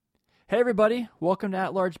Hey everybody, welcome to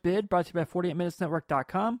At Large Bid, brought to you by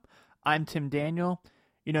 48minutesnetwork.com. I'm Tim Daniel.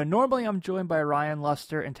 Normally I'm joined by Ryan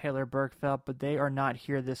Luster and Taylor Bergfeld, but they are not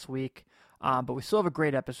here this week. But we still have a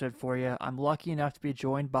great episode for you. I'm lucky enough to be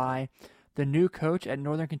joined by the new coach at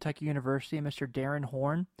Northern Kentucky University, Mr. Darrin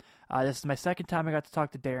Horn. This is my second time I got to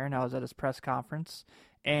talk to Darrin. I was at his press conference,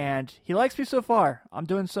 and he likes me so far. We're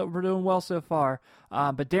doing well so far.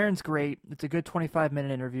 But Darrin's great. It's a good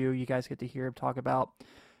 25-minute interview. You guys get to hear him talk about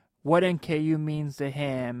what NKU means to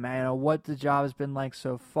him, and what the job has been like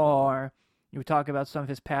so far. We talk about some of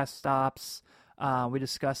his past stops. We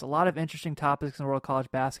discuss a lot of interesting topics in the world of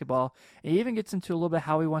college basketball. And he even gets into a little bit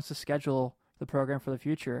how he wants to schedule the program for the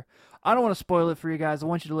future. I don't want to spoil it for you guys. I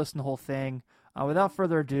want you to listen to the whole thing. Without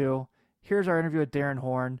further ado, here's our interview with Darrin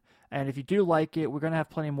Horn. And if you do like it, we're going to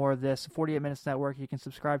have plenty more of this. 48 Minutes Network, you can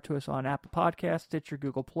subscribe to us on Apple Podcasts, Stitcher,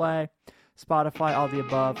 Google Play, Spotify, all the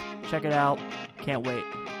above. Check it out. Can't wait.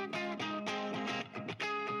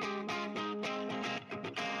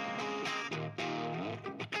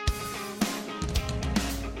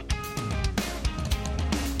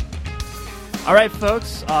 All right,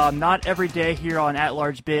 folks, not every day here on At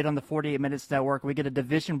Large Bid on the 48 Minutes Network we get a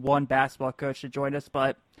Division I basketball coach to join us,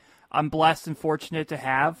 but I'm blessed and fortunate to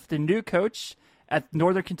have the new coach at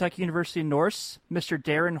Northern Kentucky University Norse, Mr.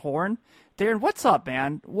 Darrin Horn. Darrin, what's up,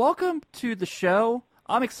 man? Welcome to the show.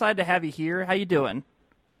 I'm excited to have you here. How you doing?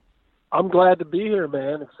 I'm glad to be here,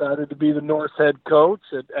 man. Excited to be the Norse head coach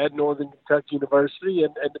at Northern Kentucky University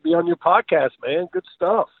and to be on your podcast, man. Good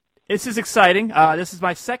stuff. This is exciting. This is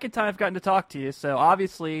my second time I've gotten to talk to you, so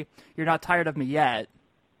obviously you're not tired of me yet.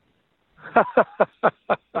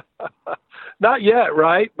 Not yet,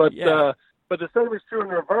 right? But yeah. But the same is true in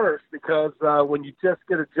reverse, because when you just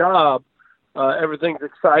get a job, everything's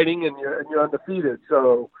exciting and you're undefeated.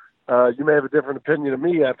 So you may have a different opinion of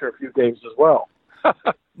me after a few games as well.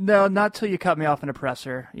 No, not till you cut me off in a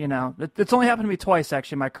presser. It's only happened to me twice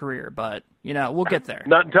actually in my career, but we'll get there.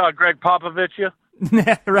 Not until Greg Popovich you.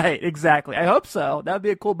 Right, exactly. I hope so. That would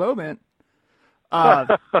be a cool moment.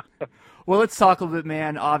 Well, let's talk a little bit,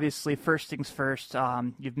 man. Obviously, first things first.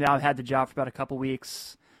 You've now had the job for about a couple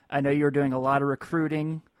weeks. I know you're doing a lot of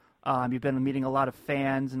recruiting. You've been meeting a lot of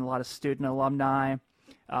fans and a lot of student alumni,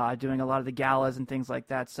 doing a lot of the galas and things like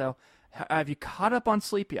that. So have you caught up on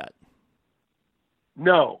sleep yet?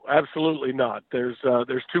 No, absolutely not. There's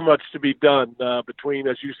too much to be done between,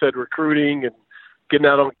 as you said, recruiting and getting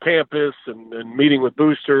out on campus and meeting with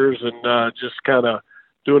boosters and just kind of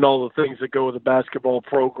doing all the things that go with the basketball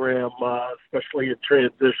program, especially in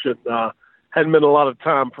transition. Hadn't been a lot of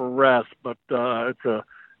time for rest, but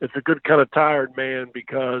it's a good kind of tired man,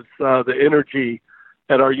 because the energy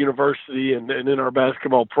at our university and in our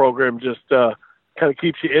basketball program just kind of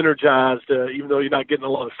keeps you energized, even though you're not getting a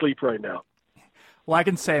lot of sleep right now. Well, I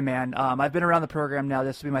can say, man, I've been around the program now.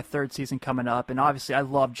 This will be my third season coming up, and obviously I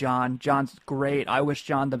love John. John's great. I wish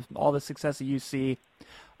John all the success at UC.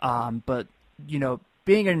 But,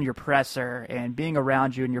 being in your presser and being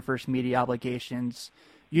around you in your first media obligations,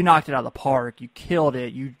 you knocked it out of the park. You killed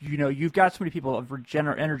it. You've got so many people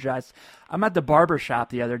energized. I'm at the barber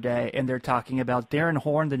shop the other day, and they're talking about Darrin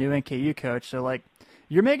Horn, the new NKU coach. So,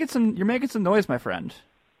 you're making some noise, my friend.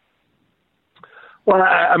 Well,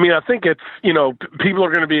 I mean, I think it's, people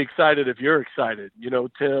are going to be excited if you're excited,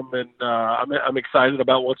 Tim, and I'm excited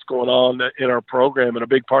about what's going on in our program. And a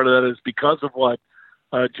big part of that is because of what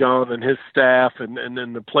John and his staff and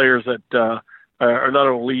then the players that are not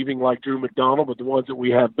only leaving, like Drew McDonald, but the ones that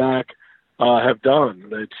we have back have done.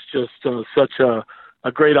 It's just such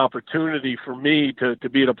a great opportunity for me to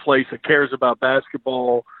be at a place that cares about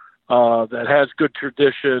basketball, that has good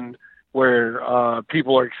tradition, where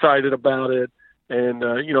people are excited about it. And,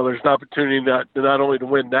 there's an opportunity not only to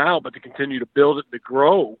win now, but to continue to build it and to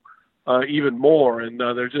grow even more. And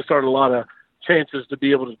there just aren't a lot of chances to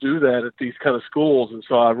be able to do that at these kind of schools. And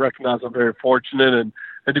so I recognize I'm very fortunate, and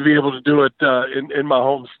to be able to do it in my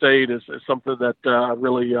home state is something that I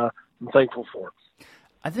really am thankful for.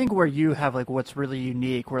 I think where you have what's really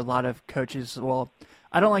unique, where a lot of coaches, well,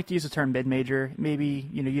 I don't like to use the term mid-major. Maybe,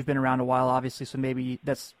 you've been around a while, obviously, so maybe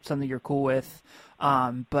that's something you're cool with.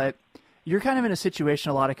 But you're kind of in a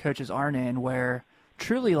situation a lot of coaches aren't in, where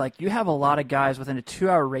truly, you have a lot of guys within a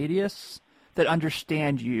 2-hour radius that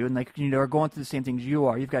understand you and, are going through the same things you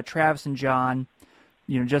are. You've got Travis and John,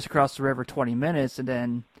 just across the river 20 minutes, and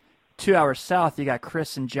then 2 hours south, you got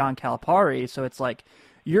Chris and John Calipari. So it's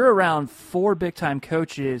you're around 4 big-time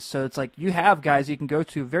coaches, so it's you have guys you can go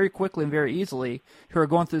to very quickly and very easily who are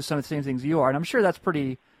going through some of the same things you are. And I'm sure that's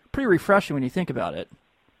pretty refreshing when you think about it.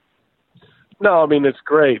 No, I mean, it's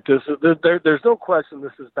great. There's no question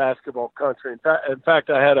this is basketball country. In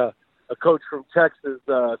fact, I had a a coach from Texas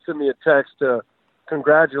sent me a text to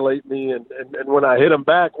congratulate me, and when I hit him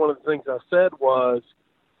back, one of the things I said was,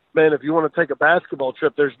 man, if you want to take a basketball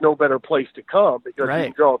trip, there's no better place to come because right. You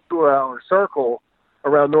can draw a 2-hour circle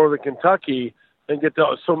around Northern Kentucky and get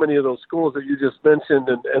to so many of those schools that you just mentioned,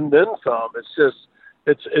 and then some. It's just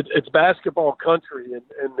it's basketball country,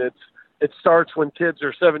 and it starts when kids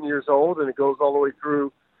are 7 years old, and it goes all the way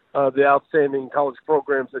through the outstanding college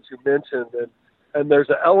programs that you mentioned, and there's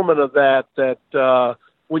an element of that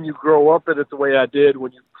when you grow up in it the way I did,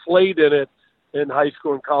 when you played in it in high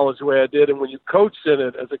school and college the way I did, and when you coached in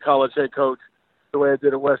it as a college head coach the way I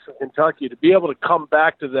did at Western Kentucky, to be able to come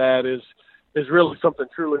back to that is really something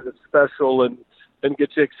truly that's special and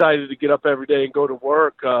gets you excited to get up every day and go to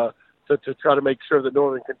work to try to make sure that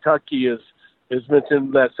Northern Kentucky is mentioned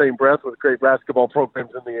in that same breath with great basketball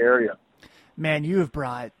programs in the area. Man, you have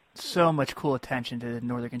brought so much cool attention to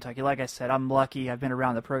Northern Kentucky. Like I said, I'm lucky. I've been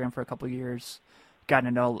around the program for a couple of years, gotten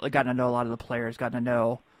to know a lot of the players, gotten to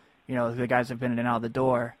know, the guys that have been in and out of the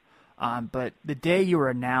door. But the day you were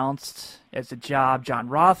announced as a job, John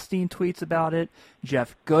Rothstein tweets about it.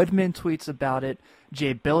 Jeff Goodman tweets about it.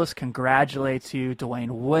 Jay Billis congratulates you.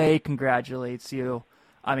 Dwayne Wade congratulates you.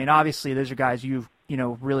 I mean, obviously, those are guys you've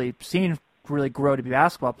really seen really grow to be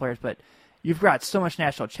basketball players, but you've got so much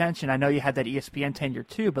national attention. I know you had that ESPN tenure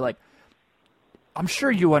too, but I'm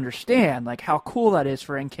sure you understand how cool that is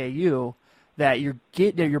for NKU that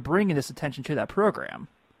you're bringing this attention to that program.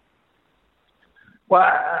 Well,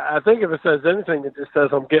 I think if it says anything, it just says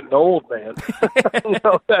I'm getting old, man.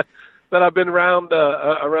 That I've been around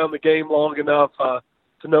the game long enough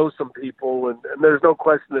to know some people, and there's no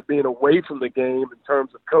question that being away from the game in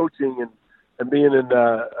terms of coaching and being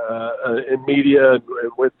in media and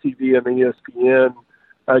with TV and ESPN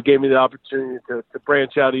gave me the opportunity to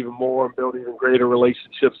branch out even more and build even greater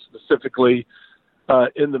relationships, specifically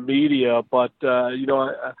in the media. But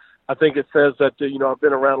I think it says that I've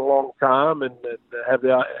been around a long time and have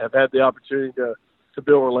had the opportunity to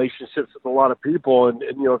build relationships with a lot of people. And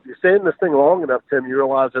if you're staying in this thing long enough, Tim, you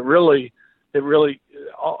realize it really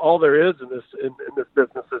all there is in this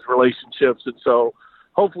business is relationships. And so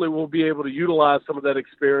hopefully we'll be able to utilize some of that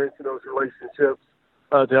experience in those relationships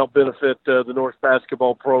to help benefit the North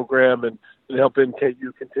basketball program and help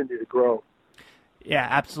NKU continue to grow. Yeah,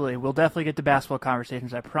 absolutely. We'll definitely get to basketball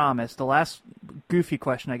conversations, I promise. The last goofy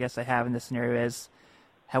question I guess I have in this scenario is,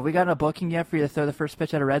 have we gotten a booking yet for you to throw the first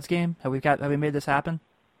pitch at a Reds game? Have we made this happen?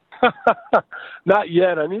 Not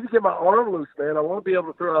yet. I need to get my arm loose, man. I want to be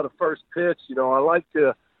able to throw out a first pitch. I like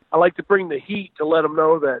to bring the heat to let them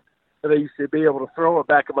know that I used to be able to throw it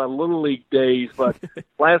back in my Little League days. But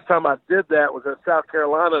last time I did that was in South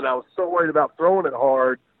Carolina, and I was so worried about throwing it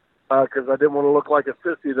hard because I didn't want to look like a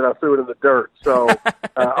sissy that I threw it in the dirt. So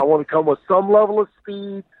I want to come with some level of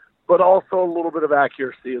speed, but also a little bit of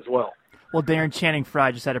accuracy as well. Well, Darren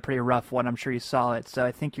Channing-Frye just had a pretty rough one. I'm sure you saw it, so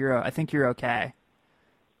I think you're okay.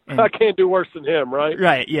 And, I can't do worse than him, right?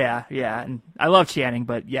 Right, yeah. And I love Channing,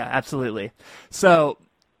 but yeah, absolutely. So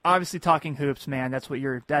obviously talking hoops, man,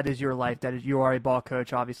 that is your life. You are a ball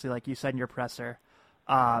coach, obviously, like you said in your presser.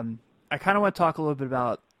 I kind of want to talk a little bit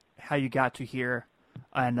about how you got to here.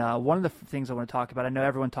 And one of the things I want to talk about, I know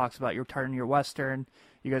everyone talks about your turn your Western.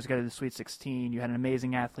 You guys got to the Sweet 16. You had an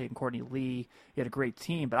amazing athlete in Courtney Lee. You had a great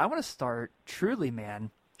team. But I want to start, truly,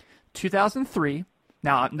 man, 2003.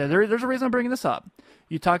 Now, there's a reason I'm bringing this up.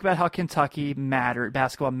 You talk about how Kentucky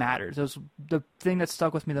basketball matters. It was the thing that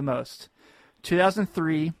stuck with me the most.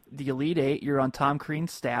 2003, the Elite Eight, you're on Tom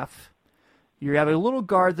Crean's staff. You have a little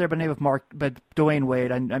guard there by the name of Dwayne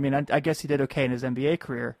Wade. I mean, I guess he did okay in his NBA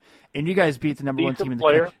career. And you guys beat the number one team in the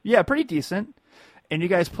country. Yeah, pretty decent. And you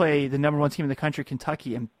guys play the number one team in the country,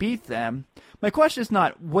 Kentucky, and beat them. My question is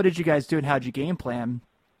not, what did you guys do and how did you game plan?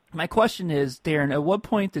 My question is, Darren, at what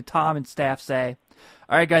point did Tom and staff say,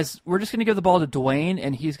 all right, guys, we're just going to give the ball to Dwayne,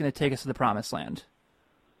 and he's going to take us to the promised land?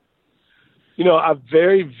 I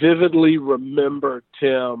very vividly remember,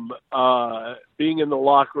 Tim, being in the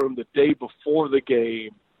locker room the day before the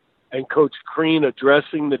game and Coach Crean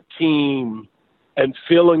addressing the team and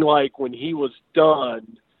feeling like when he was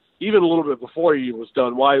done, even a little bit before he was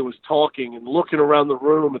done, while he was talking and looking around the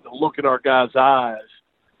room at the look in our guys' eyes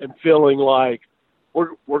and feeling like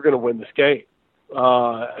we're going to win this game.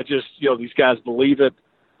 I just, these guys believe it.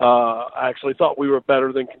 I actually thought we were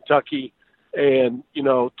better than Kentucky. And,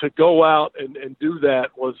 to go out and do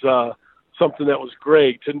that was something that was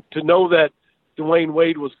great. To know that Dwayne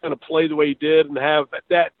Wade was going to play the way he did and have, at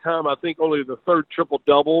that time, I think only the third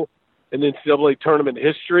triple-double in NCAA tournament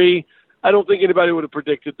history, I don't think anybody would have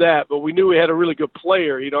predicted that. But we knew we had a really good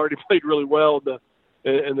player. He'd already played really well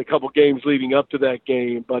in the couple games leading up to that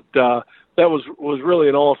game. But that was really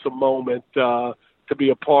an awesome moment to be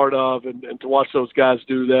a part of and to watch those guys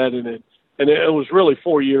do that. And it was really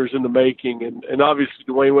 4 years in the making. And obviously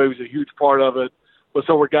Dwayne Wade was a huge part of it. But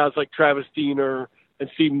so were guys like Travis Diener and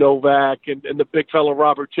Steve Novak and the big fellow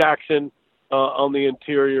Robert Jackson on the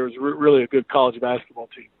interior. It was really a good college basketball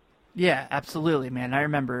team. Yeah, absolutely, man. I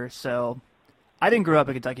remember. So I didn't grow up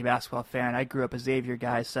a Kentucky basketball fan. I grew up a Xavier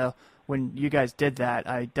guy. So when you guys did that,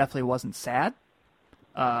 I definitely wasn't sad.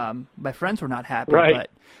 My friends were not happy, right.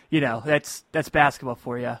 But that's basketball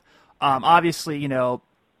for you. Obviously,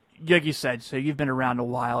 like you said, so you've been around a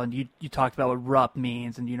while, and you talked about what RUP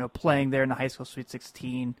means, and playing there in the high school Sweet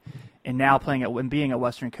 16, and now being at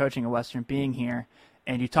Western, coaching at Western, being here,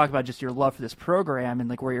 and you talked about just your love for this program and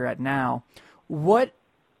like where you're at now. What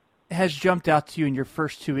has jumped out to you in your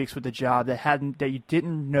first 2 weeks with the job that you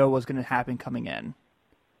didn't know was going to happen coming in?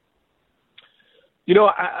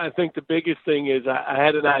 I think the biggest thing is I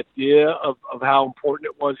had an idea of how important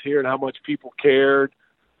it was here and how much people cared.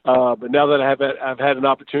 But now that I've had an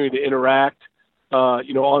opportunity to interact,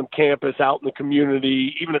 on campus, out in the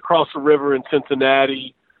community, even across the river in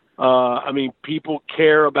Cincinnati, people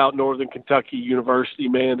care about Northern Kentucky University,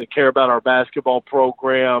 man. They care about our basketball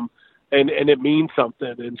program, and it means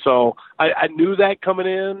something. And so I knew that coming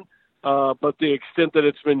in, but the extent that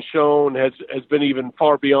it's been shown has been even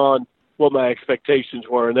far beyond what my expectations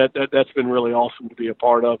were, and that's been really awesome to be a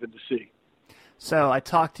part of and to see. So I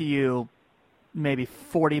talked to you maybe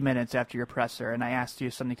 40 minutes after your presser, and I asked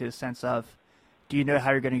you something to the sense of, do you know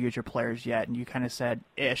how you're going to use your players yet? And you kind of said,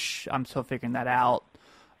 ish, I'm still figuring that out.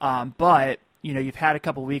 But, you've had a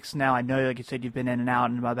couple weeks now. I know, like you said, you've been in and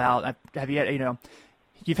out and about. Have you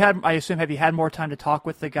had more time to talk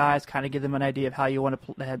with the guys, kind of give them an idea of how you want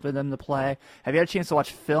to have them to play? Have you had a chance to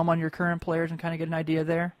watch film on your current players and kind of get an idea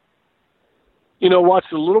there?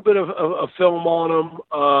 Watched a little bit of film on them,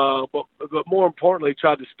 but more importantly,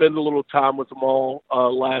 tried to spend a little time with them all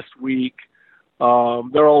last week. They're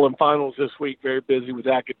all in finals this week, very busy with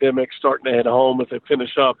academics, starting to head home as they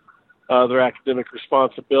finish up their academic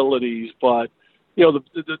responsibilities. But,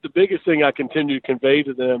 the biggest thing I continue to convey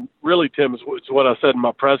to them, really, Tim, is what I said in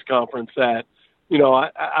my press conference, that,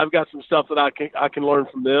 I've got some stuff that I can learn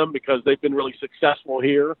from them because they've been really successful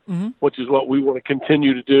here, which is what we want to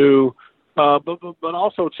continue to do. But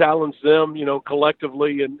also challenge them,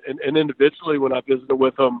 collectively and individually when I visited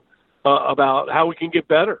with them about how we can get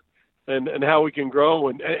better and how we can grow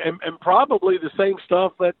and probably the same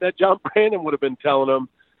stuff that John Brandon would have been telling them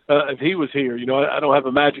if he was here. I don't have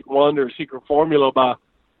a magic wand or a secret formula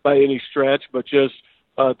by any stretch, but just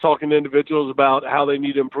talking to individuals about how they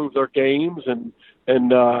need to improve their games and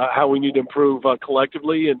how we need to improve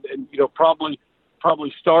collectively and probably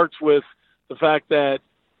starts with the fact that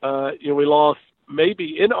we lost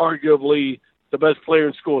maybe inarguably the best player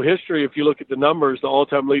in school history. If you look at the numbers, the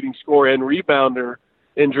all-time leading scorer and rebounder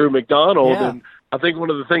in Drew McDonald. Yeah. And I think one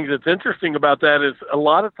of the things that's interesting about that is a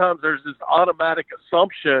lot of times there's this automatic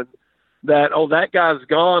assumption that, that guy's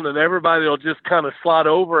gone and everybody will just kind of slide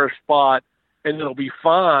over a spot and it'll be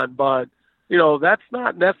fine. But, that's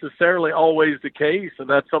not necessarily always the case. And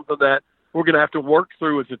that's something that we're going to have to work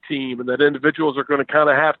through as a team and that individuals are going to kind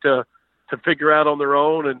of have to figure out on their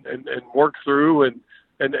own and work through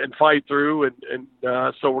and fight through. And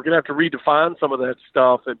so we're going to have to redefine some of that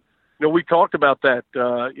stuff. And, we talked about that,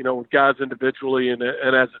 with guys individually and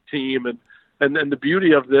as a team. And the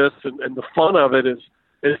beauty of this and the fun of it is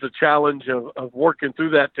the challenge of working through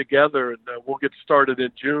that together. And we'll get started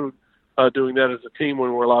in June doing that as a team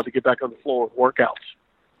when we're allowed to get back on the floor with workouts.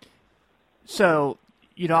 So,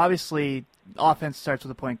 obviously offense starts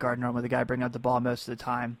with a point guard, normally the guy bringing out the ball most of the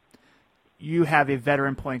time. You have a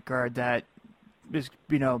veteran point guard that has,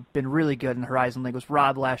 been really good in the Horizon League. Was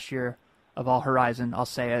Rob last year of all Horizon. I'll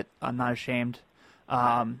say it. I'm not ashamed.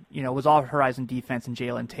 Was all Horizon defense and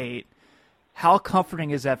Jalen Tate. How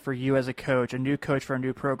comforting is that for you as a coach, a new coach for a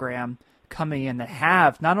new program, coming in that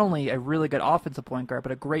have not only a really good offensive point guard,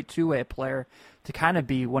 but a great two-way player to kind of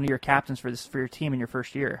be one of your captains for your team in your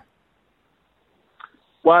first year?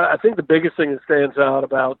 Well, I think the biggest thing that stands out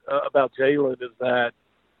about Jalen is that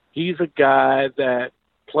he's a guy that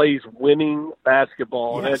plays winning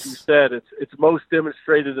basketball. Yes. And as you said, it's most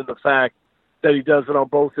demonstrated in the fact that he does it on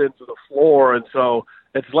both ends of the floor. And so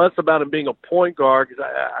it's less about him being a point guard, because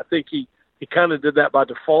I think he kind of did that by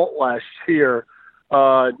default last year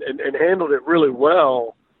and handled it really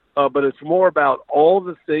well. But it's more about all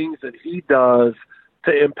the things that he does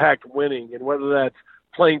to impact winning, and whether that's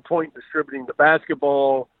playing point, distributing the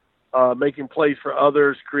basketball, making plays for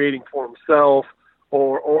others, creating for himself,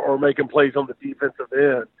 or making plays on the defensive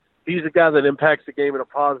end. he's a guy that impacts the game in a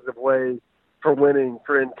positive way for winning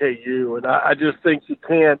for NKU. And I just think you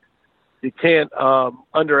can't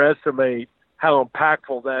underestimate how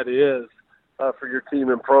impactful that is for your team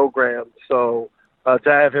and program. So to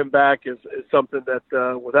have him back is something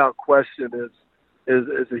that without question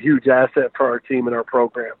is a huge asset for our team and our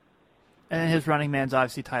program. And his running man's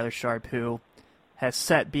obviously Tyler Sharp, who has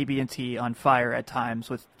set BB&T on fire at times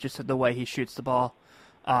with just the way he shoots the ball.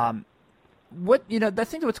 I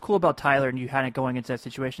think what's cool about Tyler and you kind of going into that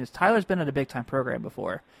situation is Tyler's been at a big-time program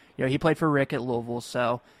before. He played for Rick at Louisville,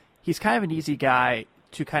 so he's kind of an easy guy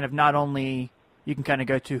to kind of not only you can kind of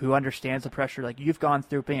go to who understands the pressure, like you've gone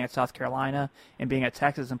through being at South Carolina and being at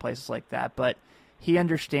Texas and places like that, but he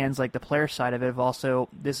understands like the player side of it of also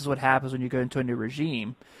this is what happens when you go into a new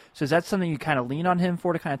regime. So is that something you kind of lean on him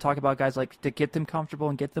for to kind of talk about guys like to get them comfortable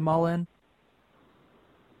and get them all in?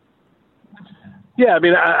 Yeah, I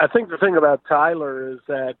mean, I think the thing about Tyler is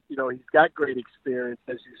that, he's got great experience,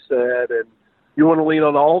 as you said, and you want to lean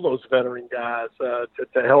on all those veteran guys to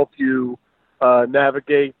help you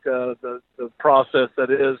navigate the process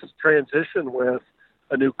that is transition with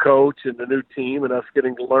a new coach and a new team and us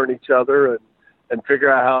getting to learn each other and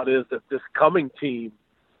figure out how it is that this coming team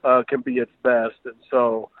can be its best. And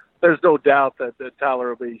so there's no doubt that Tyler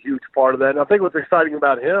will be a huge part of that. And I think what's exciting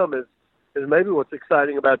about him is maybe what's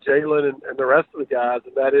exciting about Jalen and the rest of the guys,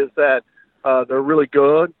 and that is that they're really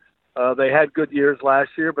good. They had good years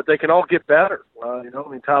last year, but they can all get better.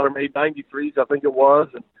 Tyler made 93s, I think it was,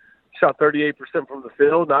 and shot 38% from the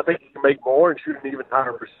field, and I think he can make more and shoot an even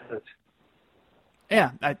higher percentage.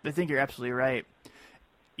 Yeah, I think you're absolutely right.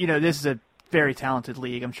 This is a very talented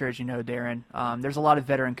league, I'm sure, as you know, Darren. There's a lot of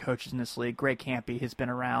veteran coaches in this league. Greg Campy has been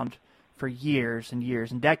around for years and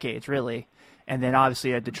years and decades, really. And then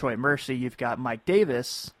obviously at Detroit Mercy, you've got Mike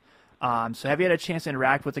Davis. So have you had a chance to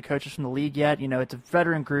interact with the coaches from the league yet? It's a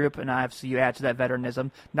veteran group, and obviously you add to that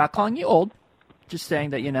veteranism. Not calling you old, just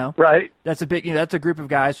saying that, right. That's a big, that's a group of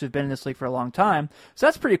guys who've been in this league for a long time. So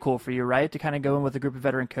that's pretty cool for you, right? To kind of go in with a group of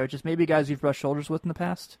veteran coaches, maybe guys you've brushed shoulders with in the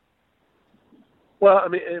past. Well, I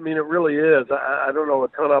mean, it really is. I don't know a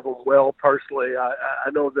ton of them well personally.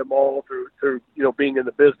 I know them all through being in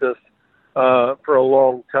the business for a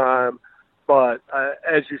long time. But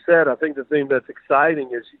as you said, I think the thing that's exciting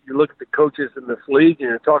is you look at the coaches in this league, and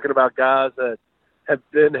you're talking about guys that have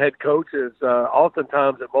been head coaches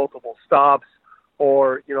oftentimes at multiple stops,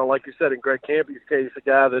 or like you said in Greg Campy's case, a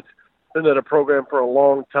guy that's been at a program for a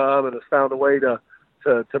long time and has found a way to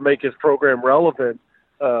make his program relevant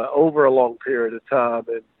over a long period of time.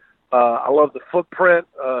 And I love the footprint,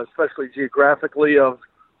 especially geographically, of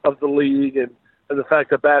the league and the fact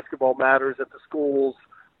that basketball matters at the schools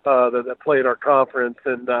that play in our conference.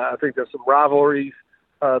 And I think there's some rivalries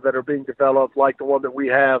that are being developed, like the one that we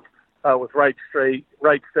have with Wright State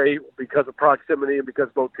because of proximity and because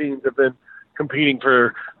both teams have been competing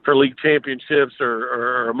for league championships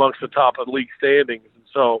or amongst the top of league standings. And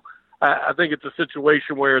so I think it's a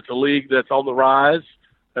situation where it's a league that's on the rise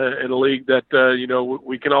and a league that,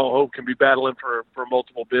 we can all hope can be battling for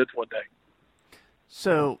multiple bids one day.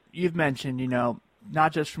 So you've mentioned,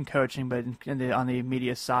 not just from coaching, but on the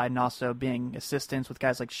media side and also being assistants with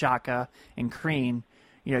guys like Shaka and Crean,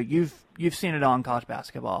 you've seen it all in college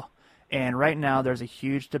basketball. And right now there's a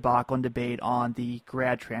huge debacle and debate on the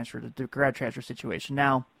grad transfer situation.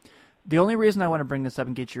 Now, the only reason I want to bring this up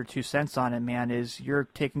and get your 2 cents on it, man, is you're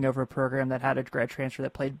taking over a program that had a grad transfer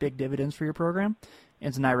that played big dividends for your program.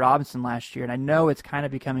 It's Nye Robinson last year, and I know it's kind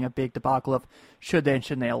of becoming a big debacle of should they and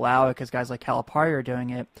shouldn't they allow it because guys like Calipari are doing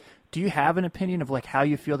it. Do you have an opinion of how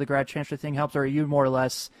you feel the grad transfer thing helps, or are you more or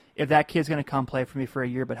less, if that kid's going to come play for me for a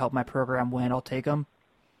year but help my program win, I'll take him?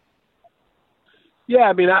 Yeah,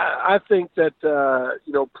 I mean, I think that,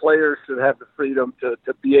 players should have the freedom to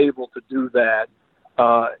be able to do that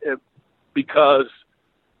because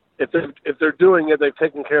if they're doing it, they've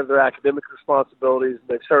taken care of their academic responsibilities and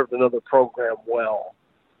they've served another program well.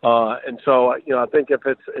 And so, I think if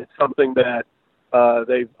it's something that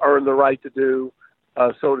they've earned the right to do,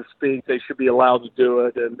 so to speak, they should be allowed to do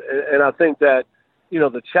it. And I think that,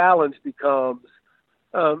 the challenge becomes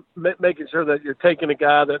making sure that you're taking a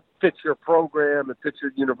guy that fits your program and fits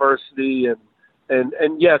your university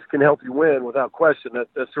and yes, can help you win without question.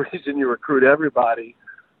 That's the reason you recruit everybody.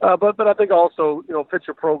 But I think also, fit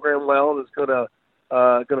your program well and is going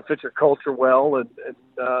to fit your culture well and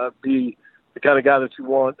be the kind of guy that you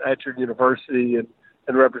want at your university and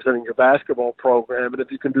representing your basketball program. And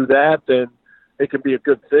if you can do that, then it can be a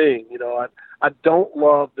good thing. I don't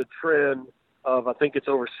love the trend of, I think it's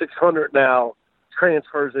over 600 now,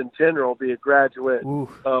 transfers in general, be it graduate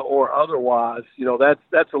or otherwise.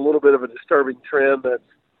 That's a little bit of a disturbing trend that's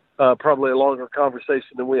probably a longer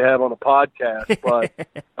conversation than we have on a podcast. But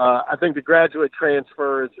I think the graduate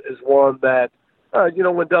transfer is one that,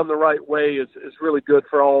 when done the right way, is really good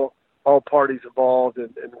for all parties involved,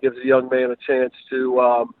 and gives a young man a chance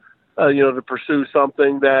to, to pursue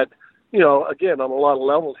something that, again, on a lot of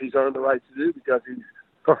levels, he's earned the right to do because he's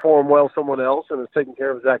performed well somewhere else and is taking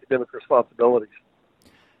care of his academic responsibilities.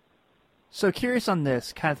 So curious on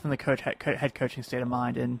this, kind of from the head coaching state of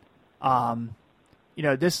mind, and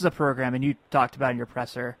this is a program, and you talked about in your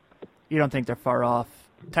presser, you don't think they're far off.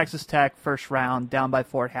 Texas Tech, first round, down by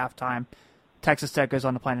 4 at halftime. Texas Tech goes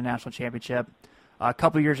on to play in a national championship. A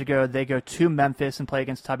couple years ago, they go to Memphis and play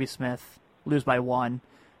against Tubby Smith, lose by 1.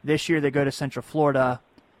 This year, they go to Central Florida.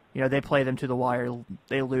 They play them to the wire.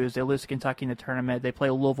 They lose. They lose to Kentucky in the tournament. They play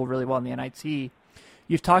Louisville really well in the NIT.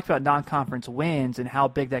 You've talked about non-conference wins and how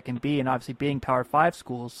big that can be, and obviously being Power 5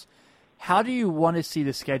 schools. How do you want to see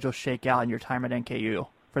the schedule shake out in your time at NKU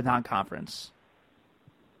for non-conference?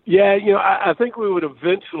 Yeah, I think we would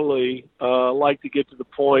eventually like to get to the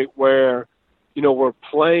point where, we're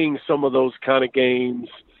playing some of those kind of games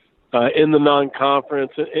in the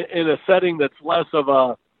non-conference in a setting that's less of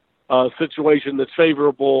a situation that's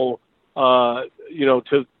favorable, to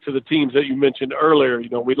the teams that you mentioned earlier.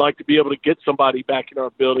 We'd like to be able to get somebody back in our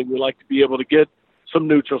building. We'd like to be able to get some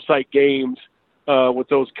neutral site games with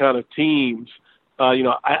those kind of teams.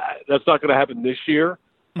 That's not going to happen this year.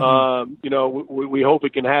 Mm-hmm. We hope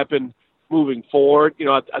it can happen moving forward.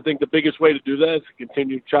 I think the biggest way to do that is to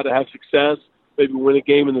continue to try to have success, maybe win a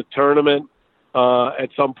game in the tournament at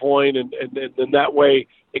some point, and then that way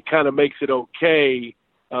it kind of makes it okay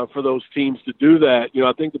for those teams to do that.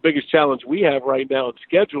 I think the biggest challenge we have right now in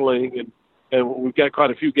scheduling, and we've got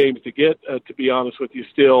quite a few games to get, to be honest with you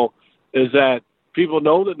still, is that people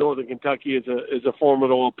know that Northern Kentucky is a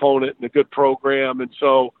formidable opponent and a good program, and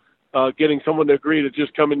so getting someone to agree to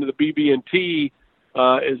just come into the BB&T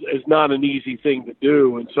is not an easy thing to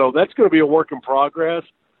do. And so that's going to be a work in progress,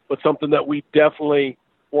 but something that we definitely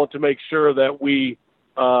want to make sure that we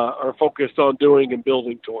are focused on doing and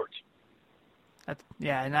building towards.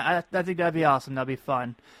 And I think that'd be awesome. That'd be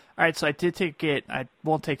fun. All right, so I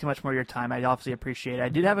won't take too much more of your time. I obviously appreciate it. I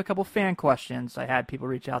did have a couple fan questions. I had people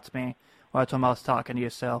reach out to me while I told them I was talking to you,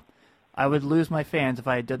 so I would lose my fans if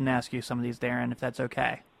I didn't ask you some of these, Darren, if that's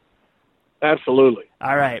okay. Absolutely.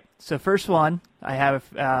 All right, so first one, I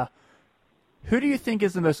have, who do you think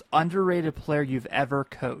is the most underrated player you've ever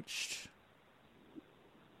coached?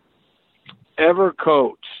 Ever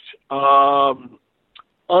coached?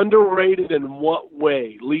 Underrated in what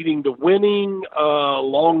way? Leading to winning,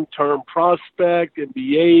 long-term prospect,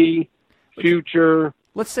 NBA future?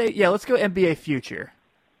 Let's go NBA future.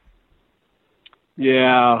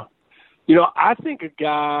 Yeah. I think a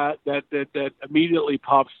guy that immediately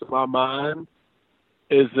pops to my mind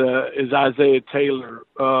is Isaiah Taylor,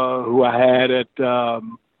 who I had at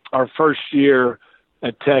our first year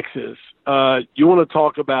at Texas. You want to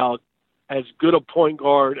talk about as good a point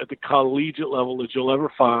guard at the collegiate level as you'll ever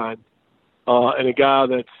find, and a guy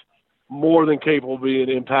that's more than capable of being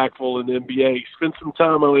impactful in the NBA. Spent some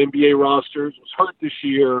time on NBA rosters, was hurt this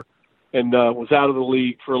year, and was out of the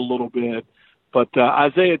league for a little bit. But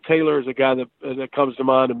Isaiah Taylor is a guy that comes to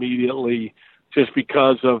mind immediately just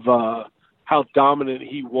because of how dominant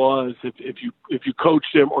he was if you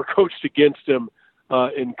coached him or coached against him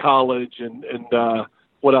in college and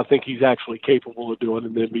what I think he's actually capable of doing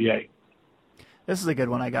in the NBA. This is a good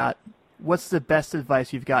one I got. What's the best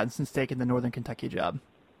advice you've gotten since taking the Northern Kentucky job?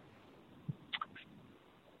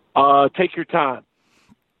 Take your time.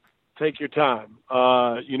 Take your time.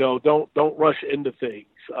 Don't rush into things.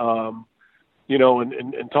 And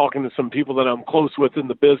talking to some people that I'm close with in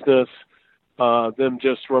the business, them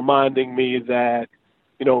just reminding me that,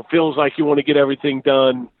 it feels like you want to get everything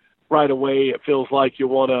done right away. It feels like you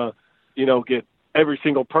want to, get every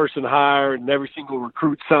single person hired and every single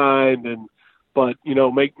recruit signed, but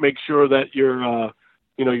make sure that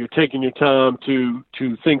you're taking your time to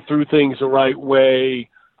think through things the right way,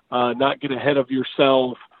 not get ahead of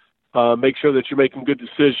yourself, make sure that you're making good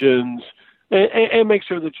decisions, and make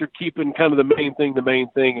sure that you're keeping kind of the main thing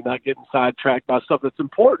and not getting sidetracked by stuff that's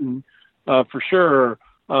important, for sure,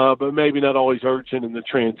 but maybe not always urgent in the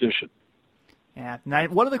transition. Yeah. Now,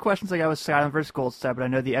 one of the questions I got was Skyland versus Goldstad, but I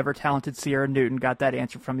know the ever-talented Sierra Newton got that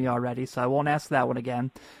answer from me already, so I won't ask that one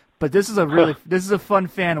again. But this is a fun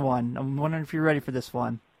fan one. I'm wondering if you're ready for this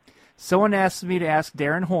one. Someone asked me to ask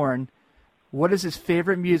Darren Horn, what is his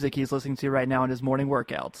favorite music he's listening to right now in his morning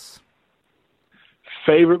workouts?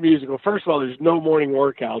 Favorite music? Well, first of all, there's no morning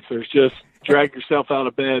workouts. There's just drag yourself out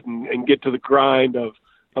of bed and get to the grind of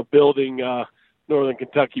building Northern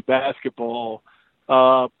Kentucky basketball.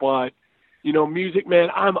 But, music, man,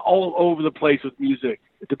 I'm all over the place with music,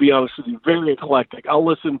 to be honest with you. Very eclectic. I'll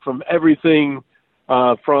listen from everything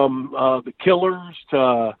from the Killers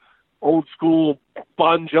to old school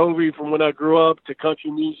Bon Jovi from when I grew up to country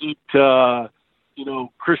music to,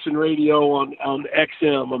 Christian radio on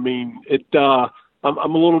XM. I mean, I'm a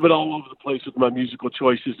little bit all over the place with my musical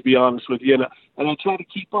choices, to be honest with you. And I try to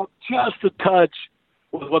keep up just a touch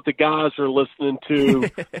with what the guys are listening to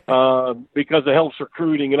because it helps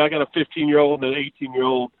recruiting. And I got a 15-year-old and an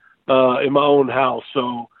 18-year-old in my own house.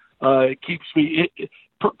 So it keeps me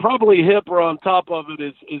probably hip or on top of it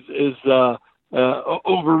is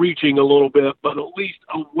overreaching a little bit, but at least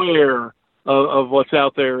aware of what's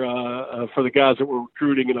out there for the guys that we're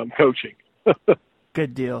recruiting and I'm coaching.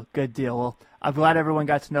 Good deal. Well, I'm glad everyone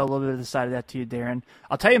got to know a little bit of the side of that to you, Darren.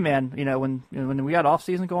 I'll tell you, man, when we got off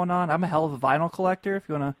season going on, I'm a hell of a vinyl collector. If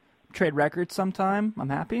you want to trade records sometime, I'm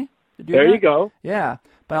happy to do that. There you go. Yeah,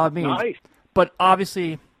 by all means. Nice. But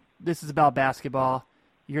obviously, this is about basketball.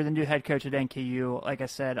 You're the new head coach at NKU. Like I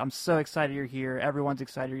said, I'm so excited you're here. Everyone's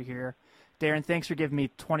excited you're here. Darren, thanks for giving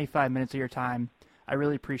me 25 minutes of your time. I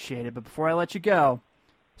really appreciate it. But before I let you go,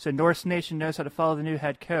 so Norse Nation knows how to follow the new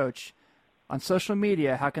head coach. On social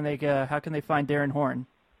media, how can they find Darren Horn?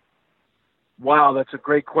 Wow, that's a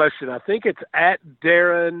great question. I think it's at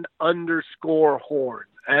Darren_Horn.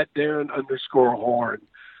 At Darren_Horn.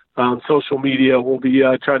 On social media, we'll be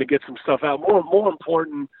trying to get some stuff out. More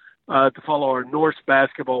important to follow our Norse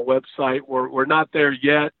basketball website. We're not there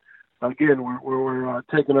yet. Again, we're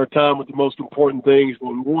taking our time with the most important things, but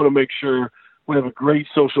we want to make sure we have a great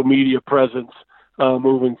social media presence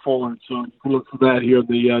moving forward. So you can look for that here in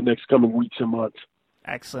the next coming weeks and months.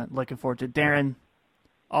 Excellent. Looking forward to it. Darren,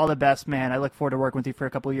 all the best, man. I look forward to working with you for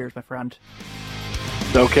a couple of years, my friend.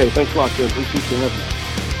 Okay. Thanks a lot, Jim. Appreciate you having me.